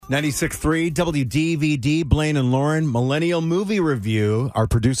96.3 WDVD, Blaine and Lauren, Millennial Movie Review. Our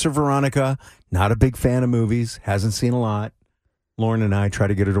producer, Veronica, not a big fan of movies, hasn't seen a lot. Lauren and I try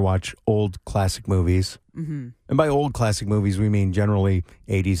to get her to watch old classic movies. Mm-hmm. And by old classic movies, we mean generally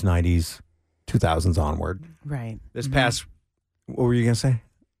 80s, 90s, 2000s onward. Right. This past, what were you going to say?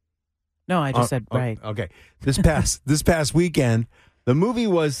 No, I just said right. Okay. This past weekend, the movie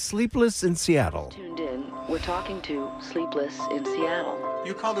was Sleepless in Seattle. Tuned in. We're talking to Sleepless in Seattle.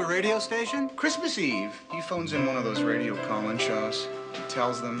 You called a radio station? Christmas Eve. He phones in one of those radio call-in shows. He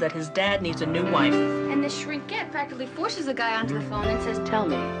tells them that his dad needs a new wife. And the shrinkette practically forces the guy onto the phone and says, Tell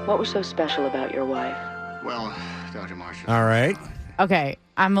me, what was so special about your wife? well, Dr. Marshall. All right. Okay,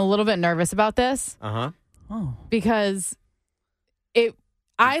 I'm a little bit nervous about this Uh-huh. Oh. because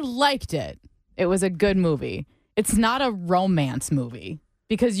I liked it. It was a good movie. It's not a romance movie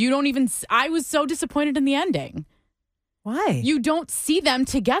because you don't even, I was so disappointed in the ending. Why? You don't see them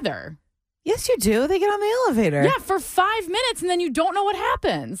together. Yes, you do. They get on the elevator. Yeah, for 5 minutes and then you don't know what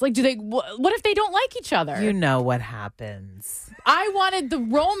happens. Like, what if they don't like each other? You know what happens. I wanted the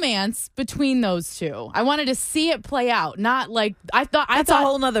romance between those two. I wanted to see it play out, not like, I thought a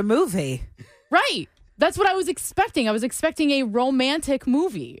whole nother movie. Right. That's what I was expecting. I was expecting a romantic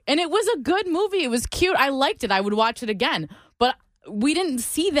movie. And it was a good movie. It was cute. I liked it. I would watch it again. But we didn't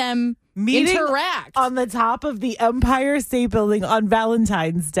see them interact. On the top of the Empire State Building on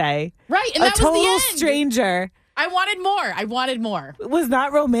Valentine's Day. Right. And that was the was the end. end. Stranger. I wanted more. Was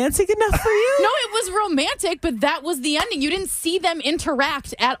not romantic enough for you? No, it was romantic, but that was the ending. You didn't see them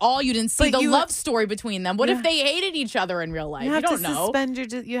interact at all. You didn't see But the love story between them. What if they hated each other in real life? You don't know.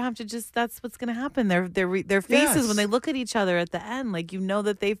 You have to just. That's what's going to happen. Their faces when they look at each other at the end, like you know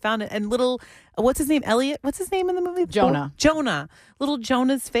that they found it. And little, what's his name? Elliot. What's his name in the movie? Jonah. Jonah. Little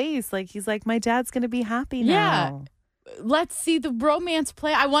Jonah's face, like he's like, my dad's going to be happy now. Yeah. Let's see the romance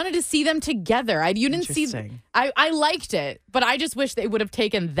play. I wanted to see them together. You didn't see. I liked it, but I just wish they would have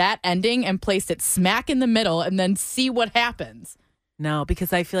taken that ending and placed it smack in the middle and then see what happens. No,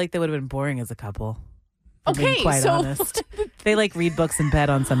 because I feel like they would have been boring as a couple. Okay, quite honest. They like read books in bed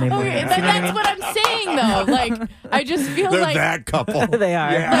on Sunday morning. Okay, that's what I'm saying, though. Like, I just feel They're like that couple. They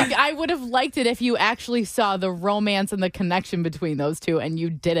are. Yeah. Like, I would have liked it if you actually saw the romance and the connection between those two, and you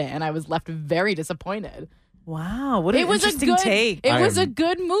didn't, and I was left very disappointed. Wow, what an interesting take. It was a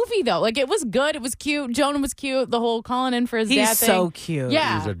good movie, though. Like, it was good. It was cute. Jonah was cute. The whole calling in for his dad thing. He's so cute.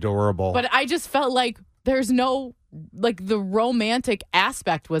 Yeah. He's adorable. But I just felt like there's no, like, the romantic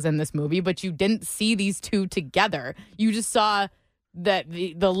aspect was in this movie, but you didn't see these two together. You just saw that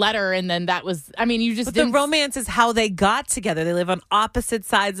the letter, and then that was, I mean, you just the romance is how they got together. They live on opposite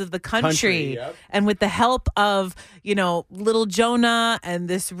sides of the country. Yep. And with the help of, little Jonah and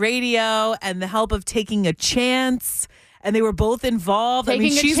this radio and the help of taking a chance, and they were both involved.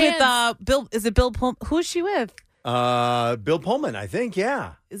 She's with Bill. Is it Bill Pullman? Who is she with? Bill Pullman, I think,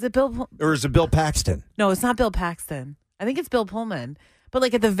 yeah. Is it Bill? Or is it Bill Paxton? No, it's not Bill Paxton. I think it's Bill Pullman. But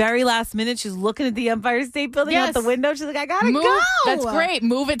like at the very last minute, she's looking at the Empire State Building out the window. She's like, I gotta go. That's great.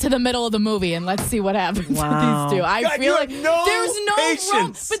 Move it to the middle of the movie and let's see what happens with these two. I feel like there's no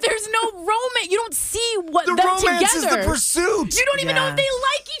patience. but there's no romance. You don't see what The them romance together. is the pursuit. You don't even know if they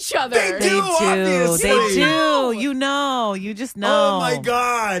like each other. They do, obviously. They do. You know. You just know. Oh, my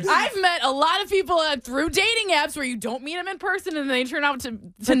God. I've met a lot of people through dating apps where you don't meet them in person and they turn out to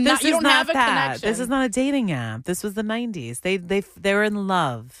not. You don't have a connection. This is not a dating app. This was the 90s. They were in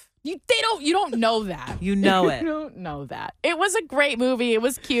love. You don't know that. You know it. You don't know that. It was a great movie. It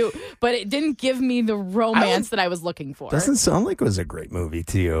was cute, but it didn't give me the romance that I was looking for. Doesn't sound like it was a great movie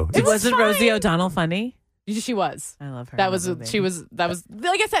to you. It wasn't fine. Rosie O'Donnell funny? She was. I love her. That was like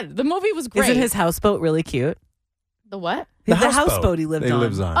I said, the movie was great. Isn't his houseboat really cute? The what? The houseboat he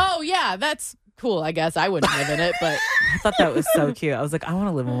lives on. Oh yeah, that's cool. I guess I wouldn't live in it, but I thought that was so cute. I was like, I want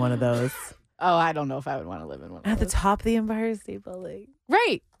to live in one of those. Oh, I don't know if I would want to live in one of At those. the top of the Empire State Building.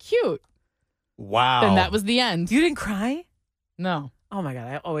 Right. Cute. Wow. And that was the end. You didn't cry? No. Oh my God,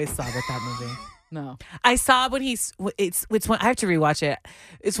 I always sob at that movie. No. I saw when it's when I have to rewatch it.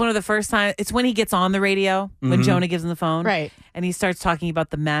 It's one of the first time. It's when he gets on the radio when Jonah gives him the phone, Right. And he starts talking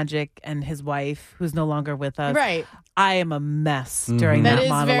about the magic and his wife who's no longer with us. Right. I am a mess during that That is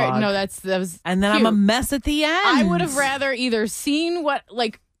monologue. that was. And then cute. I'm a mess at the end. I would have rather either seen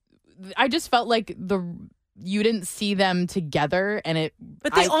I just felt like you didn't see them together, and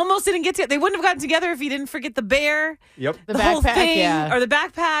But they almost didn't get together. They wouldn't have gotten together if he didn't forget the bear. Yep. The whole backpack, thing, yeah. or the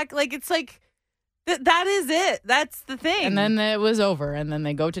backpack. Like it's like that is it. That's the thing. And then it was over, and then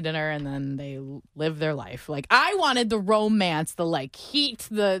they go to dinner, and then they live their life. Like, I wanted the romance, the heat,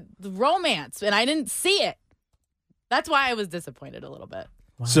 the romance, and I didn't see it. That's why I was disappointed a little bit.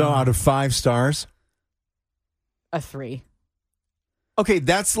 So out of 5 stars? A 3. Okay,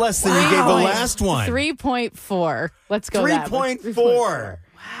 that's less than you gave the last one. 3.4. Let's go 3.4.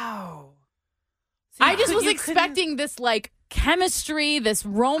 Wow. I just was expecting this like chemistry, this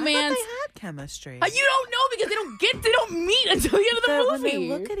romance. I thought they had chemistry. You don't know because they don't meet until the end of the movie. When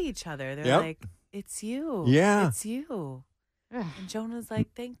they look at each other, they're like, "It's you, yeah, it's you." And Jonah's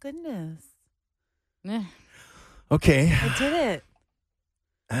like, "Thank goodness." Okay, I did it.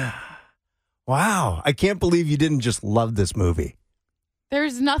 Wow, I can't believe you didn't just love this movie.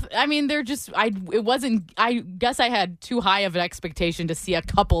 There's nothing. I mean, it wasn't. I guess I had too high of an expectation to see a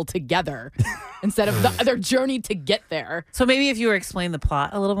couple together instead of their journey to get there. So maybe if you were explaining the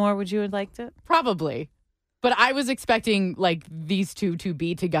plot a little more, would you have liked it? Probably, but I was expecting like these two to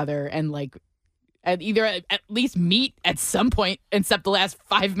be together and like at least meet at some point, except the last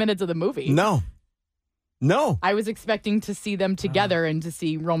 5 minutes of the movie. No. I was expecting to see them together and to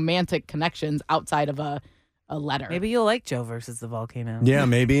see romantic connections outside of a letter. Maybe you'll like Joe versus the volcano. Yeah,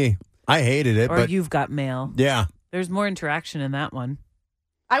 maybe. I hated it, or You've Got Mail. Yeah. There's more interaction in that one.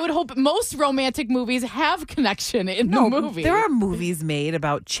 I would hope most romantic movies have connection in the movie. There are movies made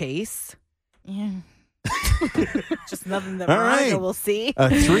about Chase. Yeah. Just nothing that Veronica will see. A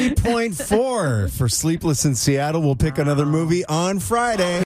 3.4 for Sleepless in Seattle. We'll pick another movie on Friday.